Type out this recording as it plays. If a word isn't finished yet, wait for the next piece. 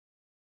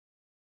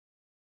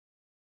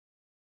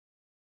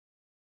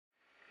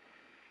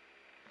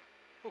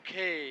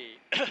Okay,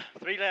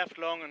 3 left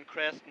long and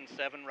crest and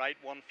 7 right,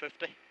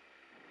 150.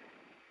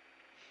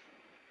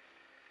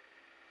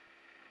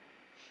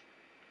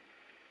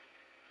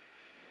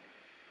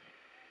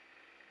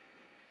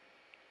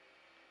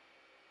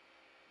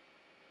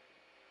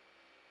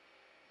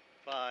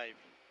 Five,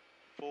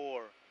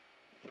 4,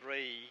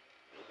 3,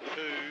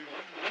 2,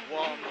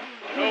 1,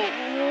 go.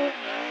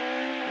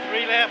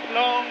 3 left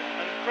long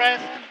and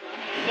crest,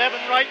 7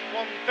 right,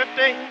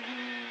 150.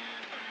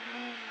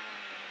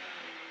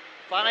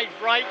 5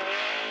 right,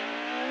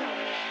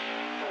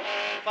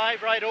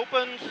 5 right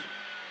opens,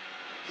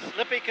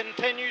 slippy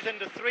continues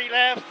into 3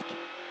 left,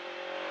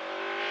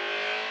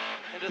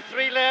 into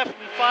 3 left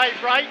and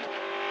 5 right,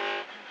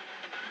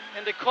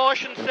 into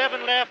caution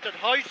 7 left at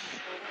house,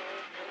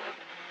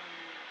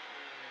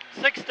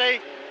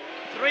 60,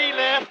 3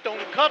 left,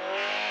 don't cut,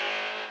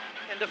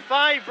 into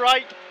 5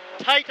 right,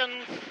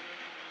 tightens,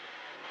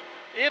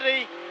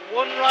 80,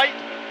 1 right,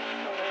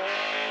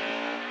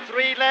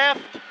 3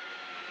 left,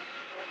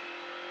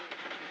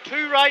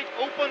 2 right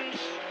opens,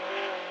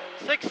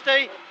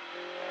 60,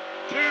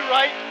 2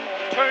 right,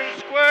 turn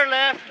square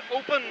left,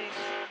 opens,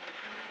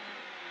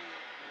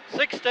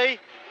 60,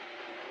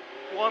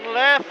 1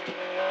 left,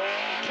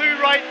 2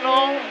 right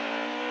long,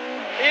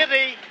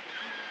 80,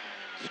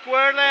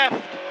 square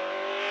left,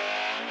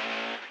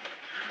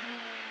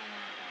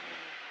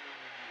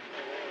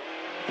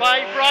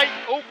 5 right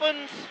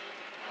opens,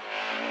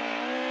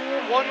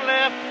 1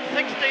 left,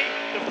 60,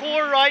 to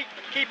 4 right,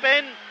 keep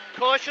in,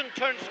 caution,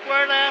 turn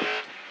square left,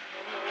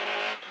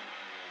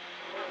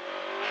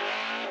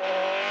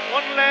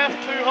 1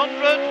 left,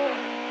 200,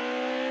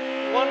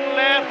 1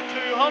 left,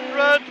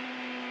 200,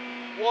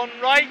 1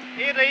 right,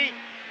 80,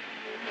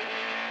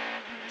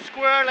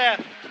 square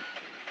left,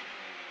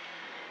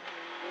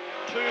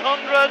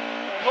 200,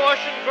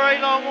 caution, very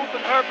long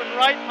open hairpin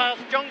right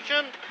past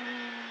junction,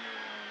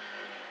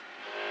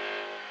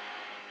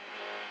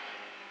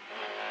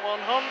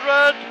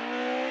 100,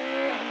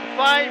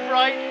 5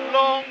 right,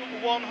 long,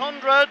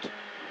 100,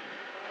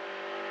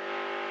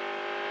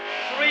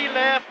 3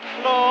 left,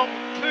 long,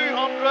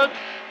 200,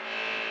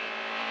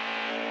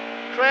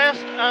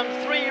 crest and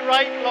 3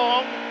 right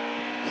long,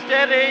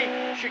 steady,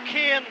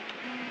 chicane,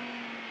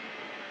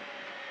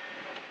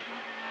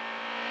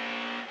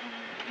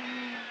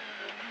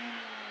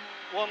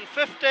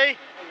 150,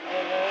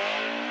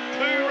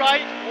 2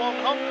 right,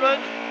 100,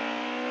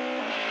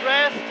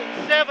 crest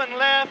and 7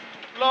 left,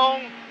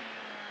 long,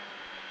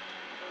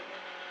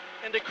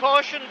 into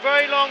caution,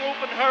 very long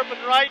open hairpin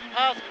right,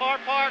 past car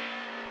park,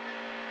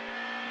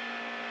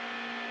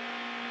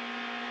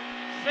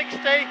 60,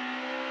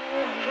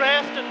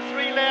 crest and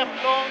 3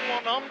 left long,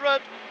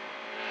 100,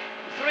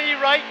 3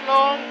 right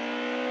long,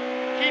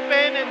 keep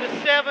in into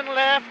 7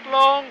 left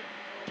long,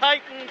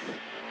 tightens,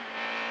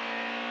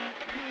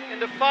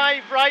 into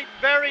 5 right,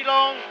 very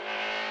long,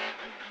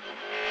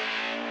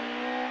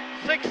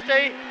 60,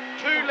 2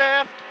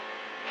 left,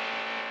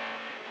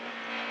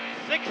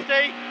 60,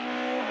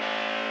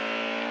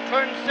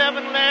 turn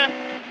 7 left,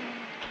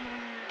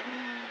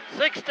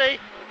 60,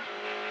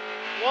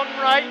 1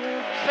 right,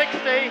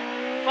 60,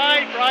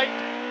 5 right,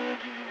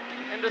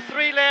 into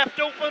 3 left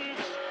opens,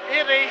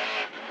 80,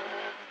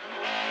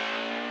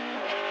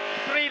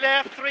 3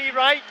 left, 3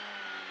 right,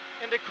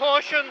 into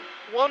caution,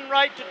 1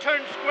 right to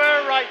turn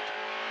square right,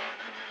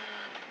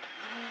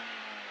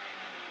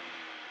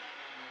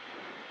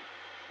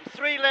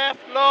 3 left,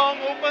 long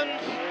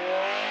opens,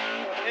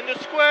 into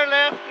square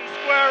left and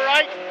square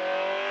right,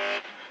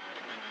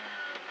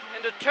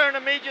 into turn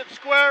immediate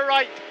square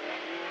right,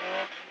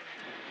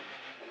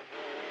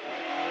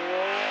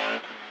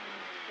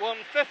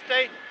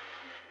 150,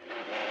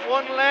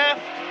 1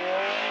 left,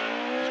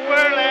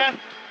 square left,